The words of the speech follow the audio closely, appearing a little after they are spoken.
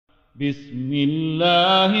بسم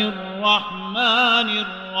الله الرحمن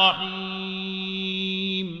الرحيم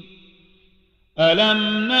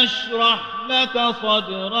ألم نشرح لك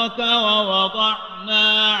صدرك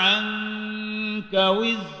ووضعنا عنك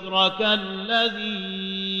وزرك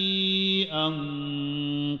الذي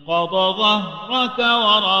أنقض ظهرك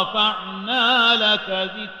ورفعنا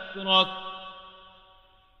لك ذكرك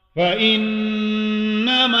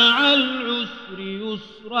فإن مع العسر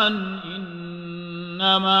يسرا إن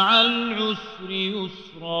مع العسر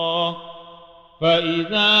يسرا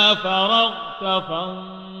فإذا فرغت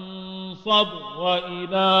فانصب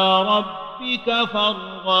وإلى ربك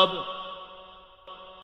فارغب